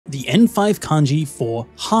the N5 kanji for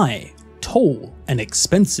high, tall, and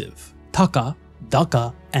expensive, taka,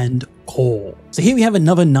 daka, and ko. So here we have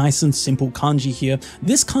another nice and simple kanji here.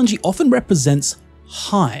 This kanji often represents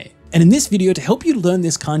high. And in this video, to help you learn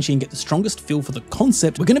this kanji and get the strongest feel for the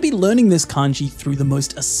concept, we're going to be learning this kanji through the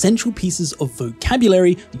most essential pieces of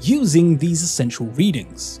vocabulary using these essential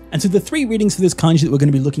readings. And so the 3 readings for this kanji that we're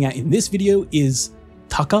going to be looking at in this video is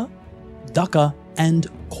taka, daka, and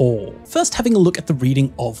ko. First, having a look at the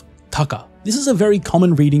reading of taka. This is a very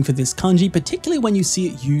common reading for this kanji, particularly when you see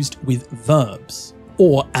it used with verbs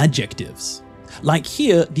or adjectives. Like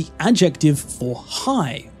here, the adjective for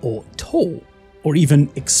high or tall, or even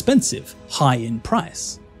expensive, high in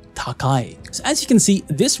price, takai. So as you can see,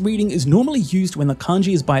 this reading is normally used when the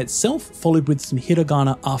kanji is by itself followed with some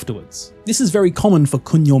hiragana afterwards. This is very common for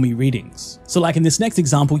kunyomi readings. So like in this next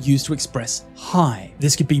example used to express high.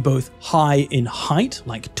 This could be both high in height,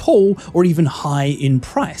 like tall, or even high in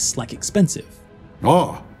price, like expensive.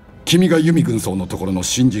 Ah, 君がユミ軍曹のところの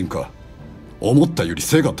新人か。思ったより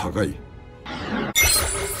背が高い。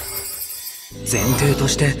前提と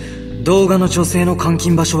して、動画の女性の監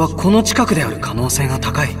禁場所はこの近くである可能性が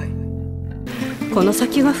高い。この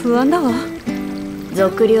先が不安だわ。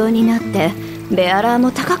俗量になってベアラー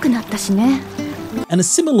も高くなったしね。And a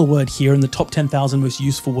similar word here in the top 10,000 most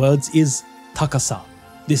useful words is takasa.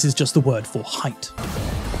 This is just the word for height.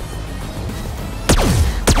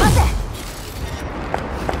 待て。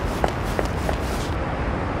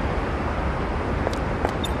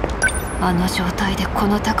あの状態でこ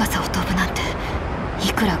の高さを飛ぶなんて。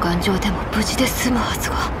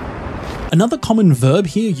Another common verb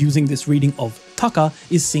here using this reading of taka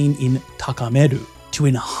is seen in takameru, to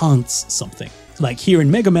enhance something. Like here in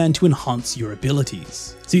Mega Man, to enhance your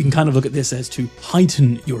abilities. So you can kind of look at this as to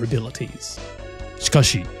heighten your abilities. しか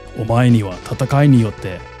し、お前には戦いによっ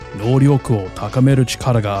て能力を高める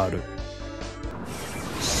力がある。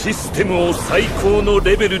システムを最高の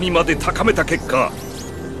レベルにまで高めた結果、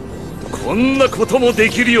こんなこともで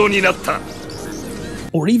きるようになった。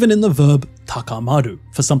Or even in the verb takamaru,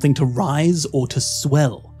 for something to rise or to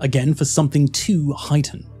swell. Again, for something to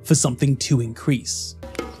heighten, for something to increase.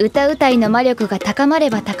 歌うたいの魔力が高まれ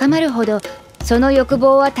ば高まるほど、その欲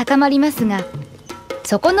望は高まりますが、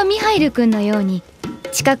そこのミハイル君のように、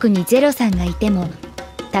近くにゼロさんがいても、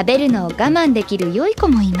食べるのを我慢できる良い子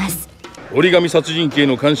もいます。折り紙殺人鬼へ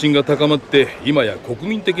の関心が高まって、今や国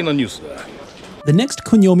民的なニュースだ。The next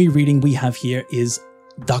kunyomi reading we have here is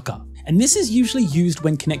daka. And this is usually used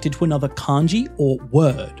when connected to another kanji or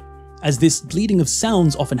word, as this bleeding of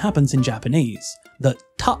sounds often happens in Japanese. The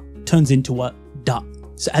ta turns into a da.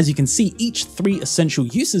 So as you can see, each 3 essential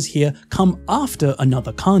uses here come after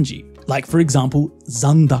another kanji, like for example,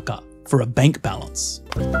 zandaka, for a bank balance.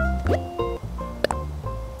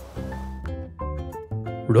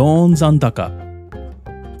 Loan zandaka,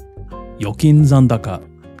 yokin zandaka.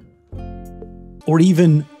 Or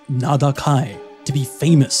even nadakai, to be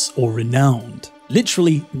famous or renowned.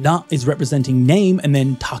 Literally, na is representing name, and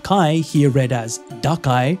then takai, here read as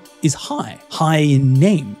dakai, is high, high in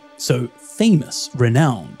name, so famous,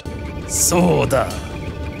 renowned. そうだ。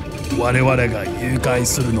我々が誘拐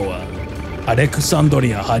するのは、アレクサンド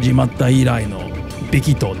リア始まった以来のビ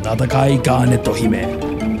キと名高いガーネット姫。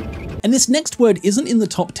And this next word isn't in the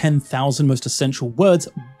top 10,000 most essential words,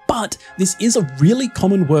 but this is a really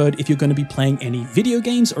common word if you're going to be playing any video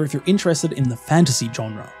games or if you're interested in the fantasy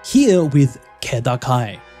genre. Here with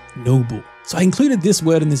kedakai, noble. So I included this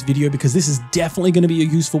word in this video because this is definitely going to be a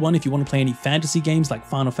useful one if you want to play any fantasy games like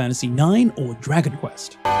Final Fantasy IX or Dragon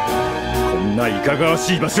Quest. こんないかがわ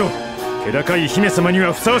しい場所、気高い姫様に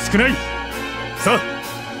はふさわしくない。さあ、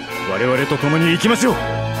我々と共に行きましょう。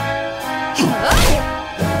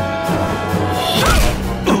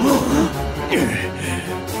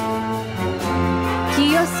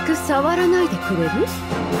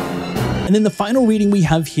And then the final reading we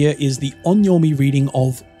have here is the onyomi reading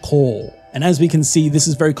of ko. And as we can see, this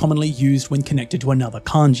is very commonly used when connected to another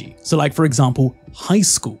kanji. So like for example, high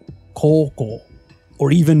school, koko,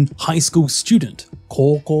 or even high school student,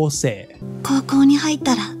 kokosei. 高校に入っ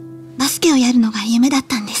たらバスケをやるのが夢だっ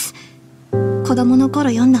たんです。子供の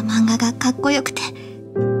頃読んだ漫画がかっこよくて。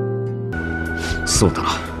そうだ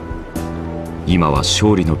な。今は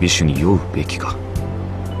勝利の美酒に酔うべきか。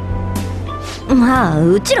まあ、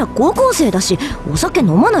うちら高校生だし、お酒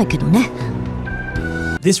飲まないけどね。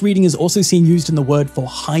This reading is also seen used in the word for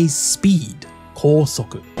high speed, 高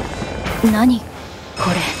速。何こ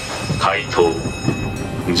れ。回答。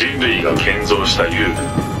人類が建造した遊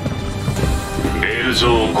具。レール上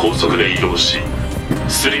を高速で移動し、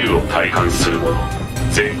スリルを体感するもの。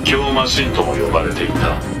絶叫マシンとも呼ばれてい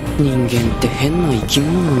た。人間って変な生き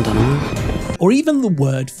物なんだな。 Or even the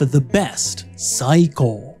word for the best,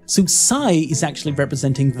 saiko. So sai is actually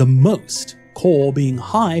representing the most, ko being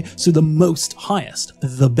high, so the most highest,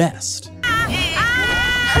 the best.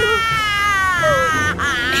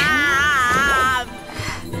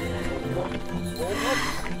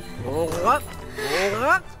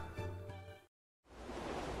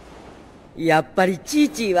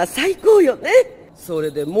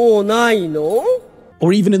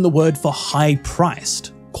 Or even in the word for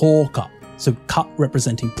high-priced, koka. So ka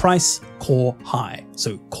representing price, ko high.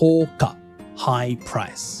 So koka, high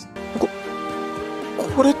price.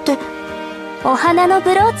 これってお花の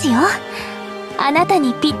ブローチよ。あなた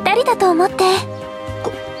にぴったりだと思って。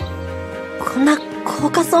こんな高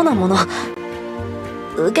価そうなもの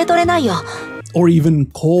受け取れないよ。 Or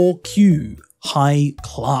even kokyū, high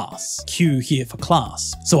class. Q here for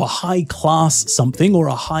class. So a high class something or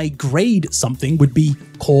a high grade something would be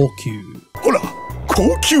kokyū. ほら、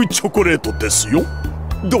高級チョコレートですよ。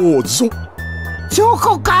どうぞ。チョ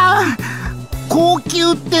コか。高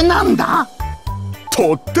級ってなんだ？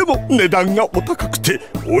とっても値段がお高くて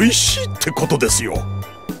美味しいってことですよ。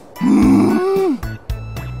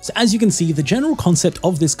So as you can see, the general concept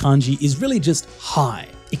of this kanji is really just high.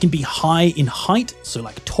 It can be high in height, so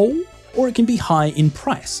like tall, or it can be high in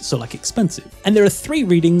price, so like expensive. And there are three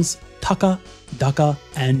readings, taka, daka,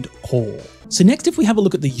 and ko. So next, if we have a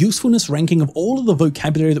look at the usefulness ranking of all of the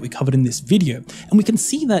vocabulary that we covered in this video, and we can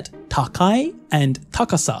see that takai and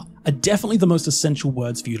takasa are definitely the most essential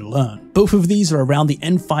words for you to learn. Both of these are around the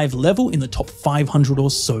N5 level in the top 500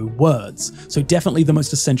 or so words, so definitely the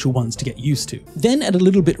most essential ones to get used to. Then at a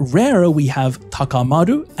little bit rarer, we have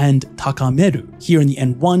takamaru and takameru, here in the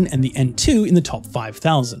N1 and the N2 in the top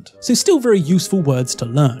 5,000. So still very useful words to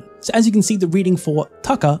learn. So as you can see, the reading for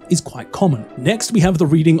taka is quite common. Next, we have the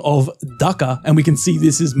reading of daka, and we can see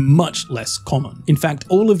this is much less common. In fact,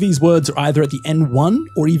 all of these words are either at the N1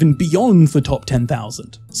 or even beyond the top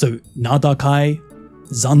 10,000. So nadakai,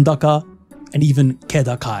 zandaka, and even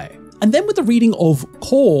kedakai. And then with the reading of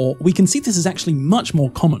ko, we can see this is actually much more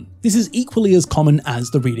common. This is equally as common as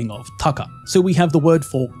the reading of taka. So we have the word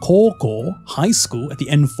for koko, high school, at the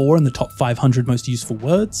N4 in the top 500 most useful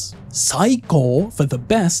words. Saiko for the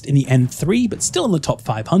best in the N3, but still in the top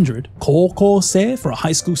 500. Kokosei for a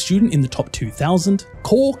high school student in the top 2,000.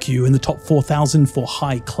 Kokyū in the top 4,000 for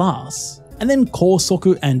high class. And then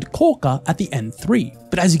kosoku and koka at the N3.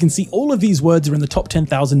 But as you can see, all of these words are in the top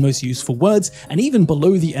 10,000 most useful words and even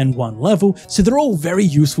below the N1 level, so they're all very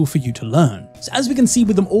useful for you to learn. So as we can see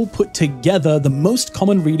with them all put together, the most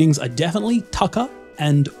common readings are definitely taka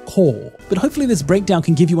and ko. But hopefully this breakdown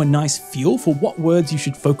can give you a nice feel for what words you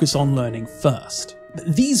should focus on learning first.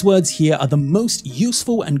 But these words here are the most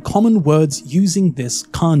useful and common words using this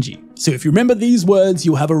kanji. So if you remember these words,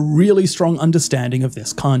 you'll have a really strong understanding of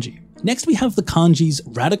this kanji. Next, we have the kanjis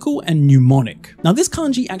radical and mnemonic. Now this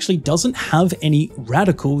kanji actually doesn't have any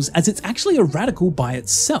radicals, as it's actually a radical by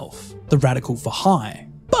itself, the radical for high.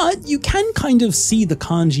 But you can kind of see the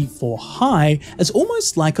kanji for high as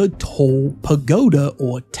almost like a tall pagoda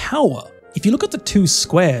or tower. If you look at the two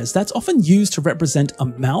squares, that's often used to represent a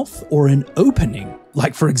mouth or an opening,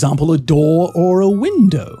 like for example a door or a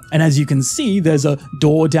window. And as you can see, there's a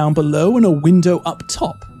door down below and a window up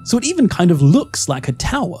top. So it even kind of looks like a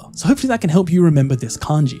tower. So hopefully that can help you remember this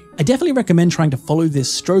kanji. I definitely recommend trying to follow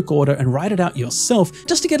this stroke order and write it out yourself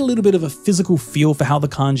just to get a little bit of a physical feel for how the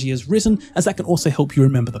kanji is written, as that can also help you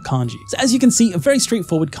remember the kanji. So as you can see, a very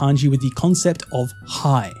straightforward kanji with the concept of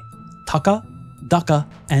high, taka, daka,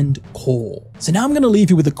 and ko. So now I'm going to leave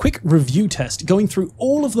you with a quick review test going through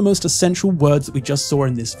all of the most essential words that we just saw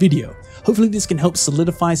in this video. Hopefully this can help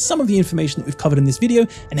solidify some of the information that we've covered in this video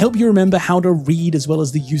and help you remember how to read as well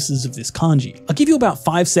as the uses of this kanji. I'll give you about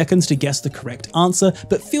 5 seconds to guess the correct answer,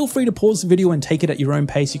 but feel free to pause the video and take it at your own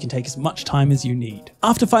pace. You can take as much time as you need.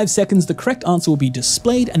 After 5 seconds, the correct answer will be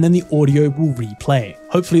displayed and then the audio will replay.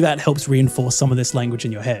 Hopefully that helps reinforce some of this language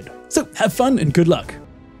in your head. So have fun and good luck.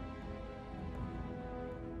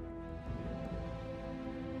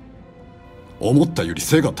 思ったより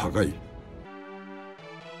背が高い。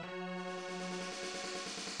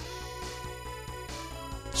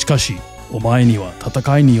しかし、お前には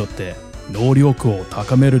戦いによって能力を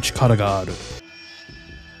高める力がある。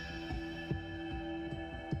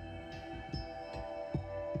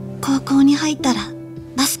高校に入ったら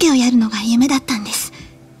バスケをやるのが夢だったんです。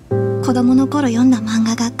子供の頃読んだ漫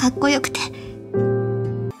画がかっこよくて。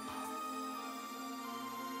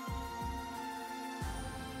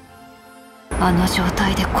あの状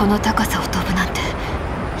態でこの高さを飛ぶなんて、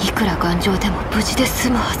いくら頑丈でも無事で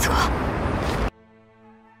済むはずが。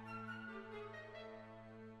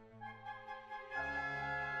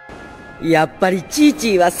やっぱりチーチ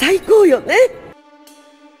ーは最高よね。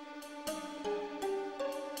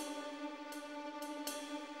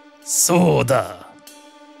そうだ。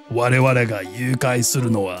我々が誘拐す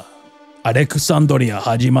るのは、アレクサンドリア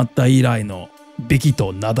始まった以来のビキ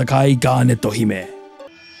と名高いガーネット姫。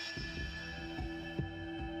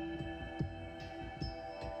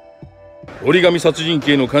折り紙殺人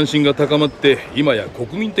鬼への関心が高まって今や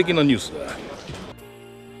国民的なニュースだ。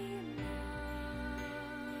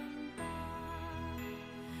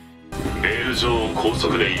レール上を高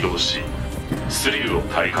速で移動しスリルを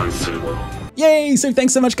体感するもの。 Yay! So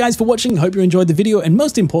thanks so much guys for watching. Hope you enjoyed the video, and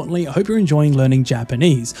most importantly, I hope you're enjoying learning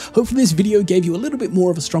Japanese. Hopefully this video gave you a little bit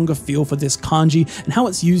more of a stronger feel for this kanji and how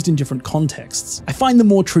it's used in different contexts. I find the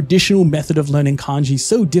more traditional method of learning kanji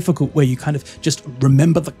so difficult, where you kind of just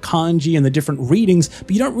remember the kanji and the different readings,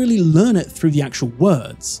 but you don't really learn it through the actual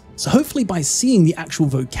words. So hopefully by seeing the actual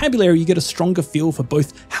vocabulary, you get a stronger feel for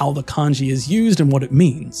both how the kanji is used and what it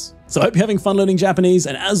means. So I hope you're having fun learning Japanese,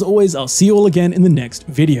 and as always, I'll see you all again in the next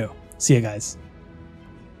video. See ya guys.